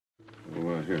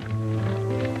here.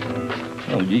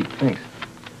 Oh, gee, thanks.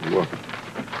 You're welcome.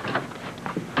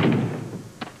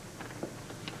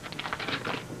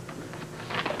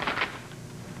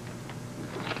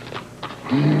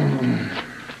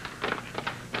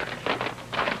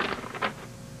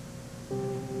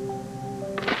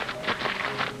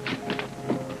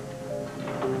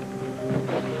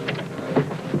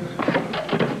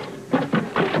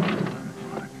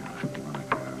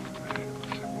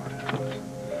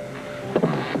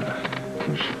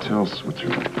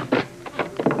 Switzerland.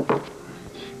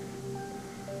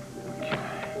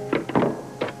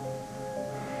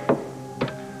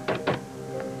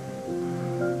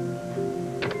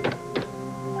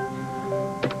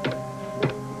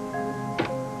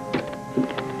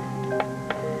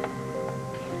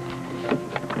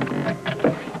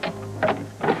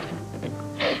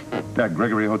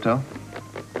 Gregory Hotel?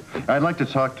 I'd like to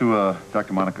talk to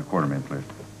Dr. Monica Quartermain, please.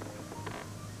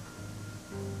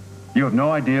 You have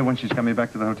no idea when she's coming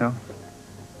back to the hotel?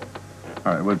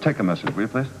 All right, well, take a message, will you,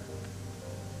 please?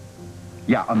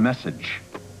 Yeah, a message.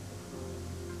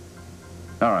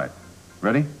 All right,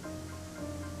 ready?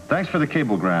 Thanks for the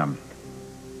cablegram.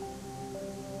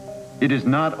 It is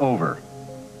not over.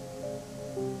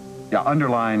 Yeah,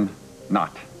 underline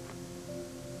not.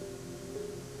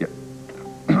 Yeah,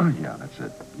 yeah, that's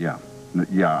it. Yeah,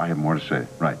 yeah, I have more to say,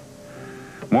 right.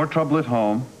 More trouble at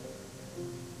home.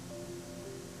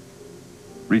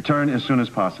 Return as soon as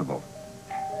possible.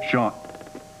 Sean.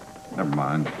 Never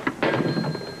mind.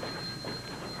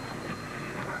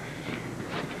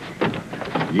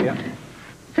 Yeah.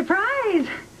 Surprise!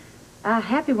 A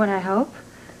happy one, I hope.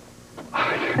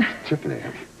 Tiffany.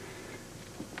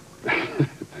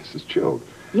 This is chilled.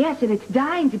 Yes, and it's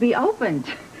dying to be opened.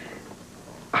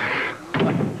 I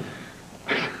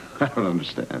don't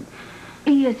understand.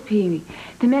 ESP.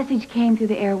 The message came through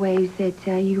the airwaves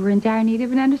that you were in dire need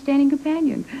of an understanding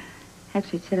companion.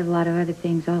 Actually, it said a lot of other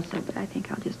things also, but I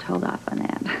think I'll just hold off on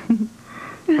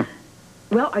that.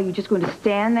 Well, are you just going to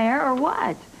stand there or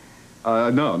what?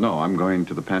 No. I'm going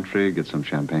to the pantry, get some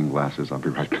champagne glasses. I'll be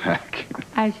right back.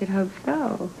 I should hope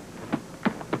so.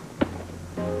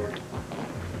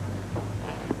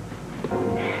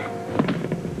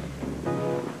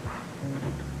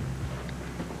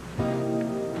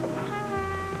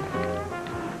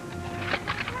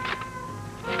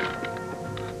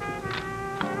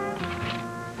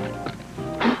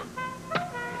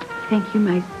 Thank you,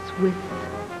 my Swiss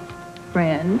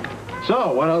friend.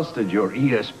 So, what else did your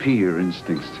ESP or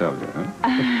instincts tell you,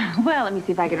 huh? Well, let me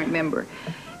see if I can remember.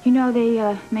 You know,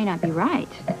 they may not be right.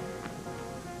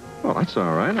 Well, that's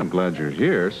all right. I'm glad you're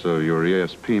here. So your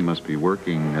ESP must be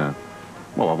working,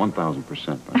 well,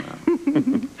 1,000% by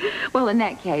now. Well, in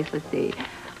that case, let's see.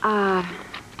 My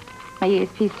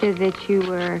ESP said that you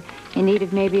were in need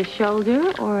of maybe a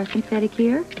shoulder or a synthetic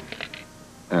ear.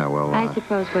 Yeah, well, I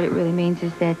suppose what it really means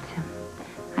is that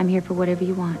I'm here for whatever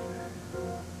you want.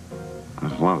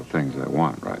 There's a lot of things I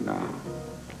want right now.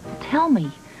 Tell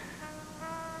me.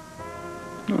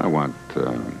 I want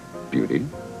beauty,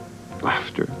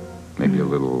 laughter, maybe a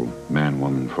little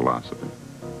man-woman philosophy.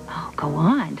 Oh, go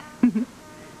on.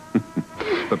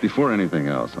 But before anything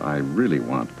else, I really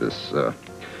want this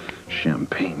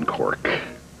champagne cork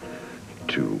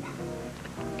to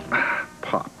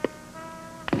pop.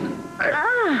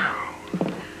 Ah.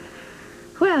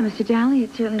 Well, Mr. Donnelly,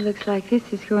 it certainly looks like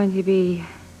this is going to be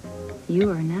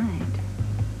your night.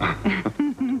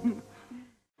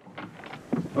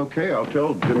 Okay, I'll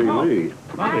tell Jimmy Lee.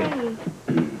 Hi.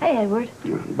 Hey, Edward.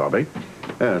 Bobby.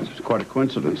 Yeah, it's quite a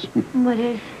coincidence. What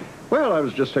is? Well, I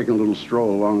was just taking a little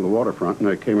stroll along the waterfront, and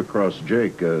I came across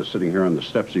Jake sitting here on the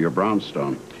steps of your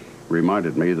brownstone.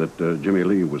 Reminded me that Jimmy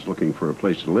Lee was looking for a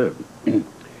place to live.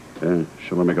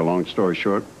 Shall I make a long story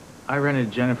short? I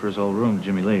rented Jennifer's old room,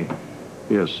 Jimmy Lee.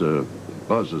 Yes,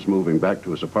 Buzz is moving back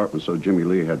to his apartment, so Jimmy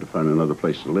Lee had to find another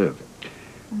place to live.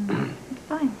 That's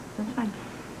fine. That's fine.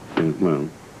 Yeah, well,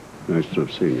 nice to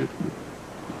have seen you.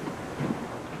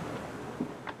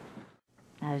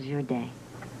 How's your day?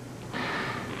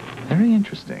 Very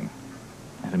interesting.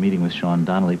 I had a meeting with Sean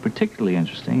Donnelly, particularly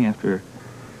interesting after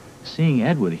seeing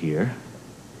Edward here.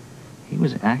 He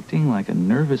was acting like a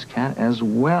nervous cat as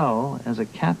well as a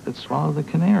cat that swallowed the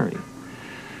canary.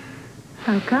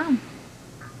 How come?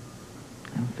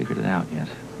 I haven't figured it out yet,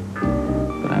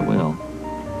 but I will.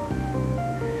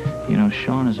 You know,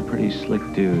 Sean is a pretty slick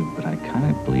dude, but I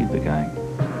kind of believe the guy.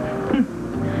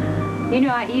 You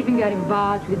know, I even got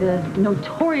involved with the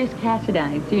notorious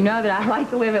Cassadine, so you know that I like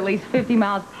to live at least 50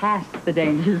 miles past the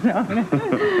danger zone.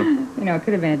 You know, it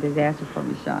could have been a disaster for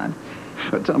me, Sean.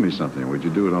 Tell me something. Would you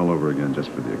do it all over again just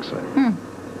for the excitement?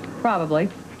 Probably.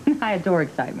 I adore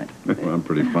excitement. Well, I'm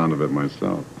pretty fond of it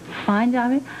myself. Fond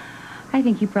of it? I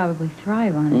think you probably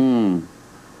thrive on it.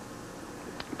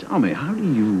 Tell me, how do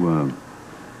you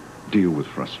deal with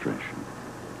frustration?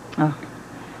 Oh,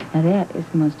 now that is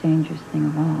the most dangerous thing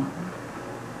of all.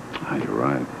 Ah, you're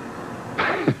right.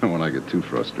 When I get too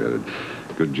frustrated,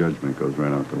 good judgment goes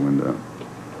right out the window.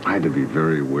 I had to be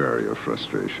very wary of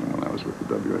frustration when I was with the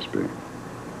WSB.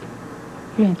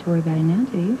 You don't have to worry about it now,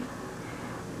 do you?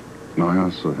 No, I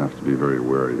also have to be very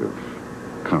wary of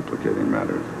complicating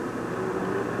matters.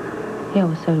 Yeah,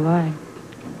 well, so do I. You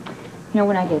know,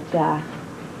 when I get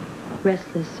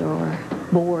restless or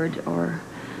bored or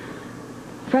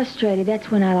frustrated, that's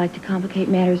when I like to complicate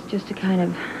matters, just to kind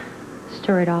of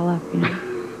stir it all up, you know.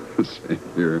 Same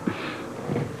here.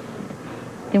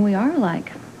 Then we are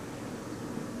alike.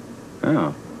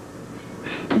 Yeah.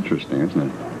 Interesting, isn't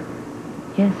it?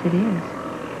 Yes, it is.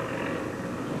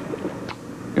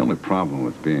 The only problem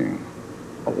with being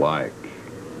alike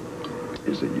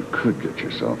is that you could get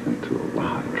yourself into a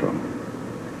lot of trouble.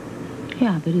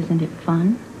 Yeah, but isn't it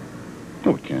fun?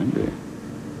 Oh, it can be.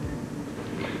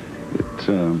 It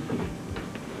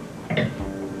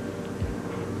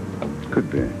could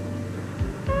be.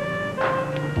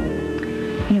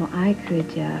 You know, I could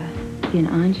be an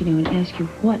ingenue and ask you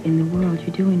what in the world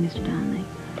you're doing, Mr. Donnelly.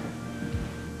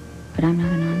 But I'm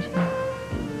not an ingenue.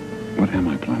 What am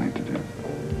I planning to do?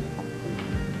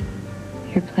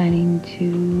 You're planning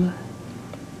to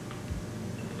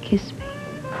kiss me.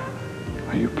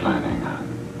 Are you planning on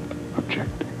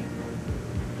objecting?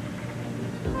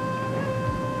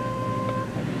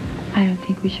 I don't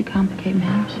think we should complicate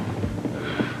matters.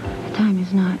 The time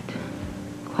is not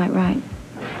quite right.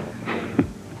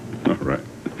 All right.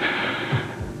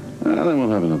 Then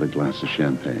we'll have another glass of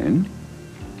champagne,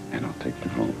 and I'll take you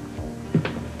home.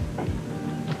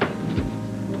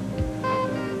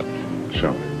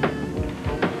 Shall we?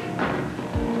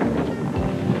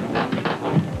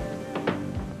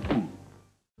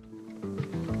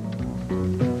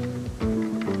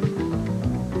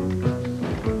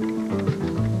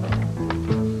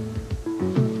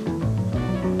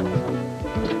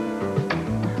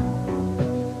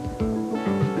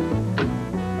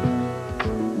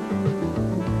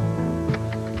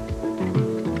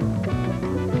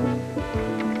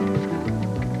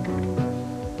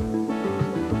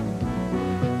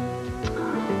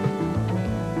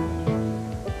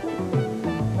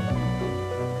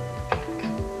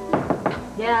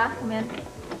 Yeah, come in.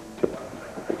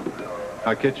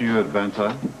 I'll catch you at band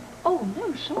time. Oh,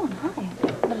 no, Sean, hi.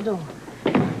 Not at all.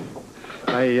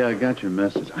 I got your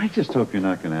message. I just hope you're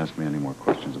not going to ask me any more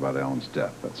questions about Ellen's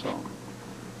death, that's all.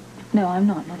 No, I'm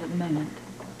not at the moment.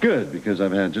 Good, because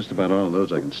I've had just about all of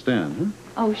those I can stand, huh?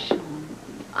 Oh, Sean,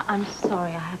 I'm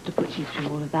sorry I have to put you through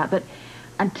all of that, but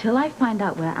until I find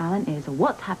out where Alan is or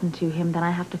what's happened to him, then I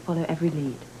have to follow every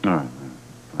lead. All right.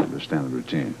 I understand the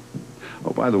routine.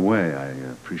 Oh, by the way, I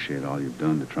appreciate all you've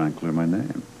done to try and clear my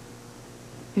name.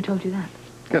 Who told you that?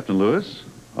 Captain Lewis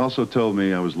also told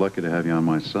me I was lucky to have you on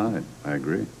my side. I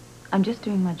agree. I'm just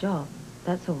doing my job,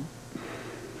 that's all.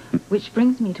 Which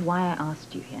brings me to why I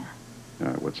asked you here. All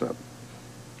right, what's up?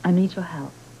 I need your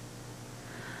help.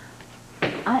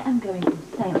 I am going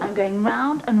insane. I'm going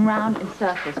round and round in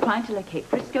circles, trying to locate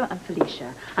Frisco and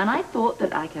Felicia. And I thought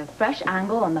that like a fresh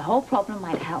angle on the whole problem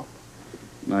might help.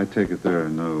 I take it there are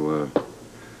no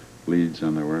leads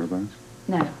on their whereabouts?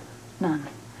 No, none.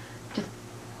 Just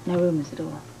no rumors at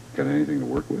all. Got anything to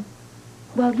work with?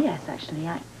 Well, yes, actually.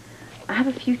 I have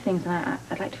a few things, and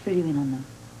I'd like to fill you in on them.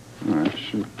 All right,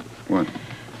 shoot. What?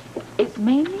 It's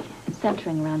mainly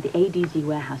centering around the ADZ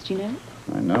warehouse. Do you know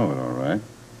it? I know it, all right.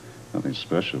 Nothing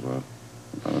special about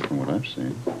it from what I've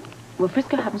seen. Well,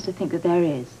 Frisco happens to think that there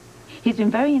is. He's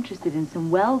been very interested in some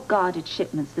well-guarded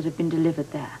shipments that have been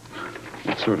delivered there.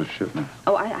 What sort of shipment?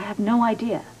 Oh, I have no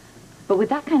idea. But with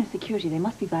that kind of security, they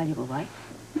must be valuable, right?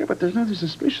 Yeah, but there's nothing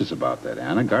suspicious about that,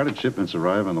 Anna. Guarded shipments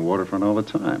arrive on the waterfront all the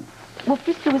time. Well,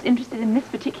 Frisco was interested in this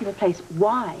particular place.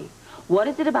 Why? What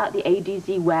is it about the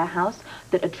ADZ warehouse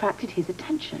that attracted his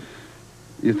attention?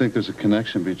 You think there's a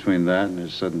connection between that and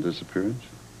his sudden disappearance?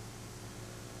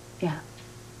 Yeah.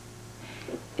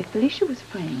 If Felicia was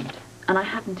framed, and I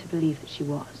happen to believe that she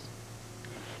was,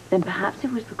 then perhaps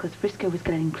it was because Frisco was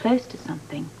getting close to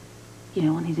something, you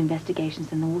know, on his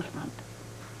investigations in the waterfront.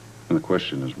 And the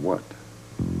question is what?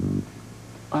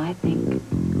 Well, I think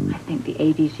the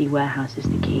ADC warehouse is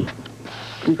the key.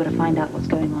 We've got to find out what's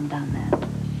going on down there.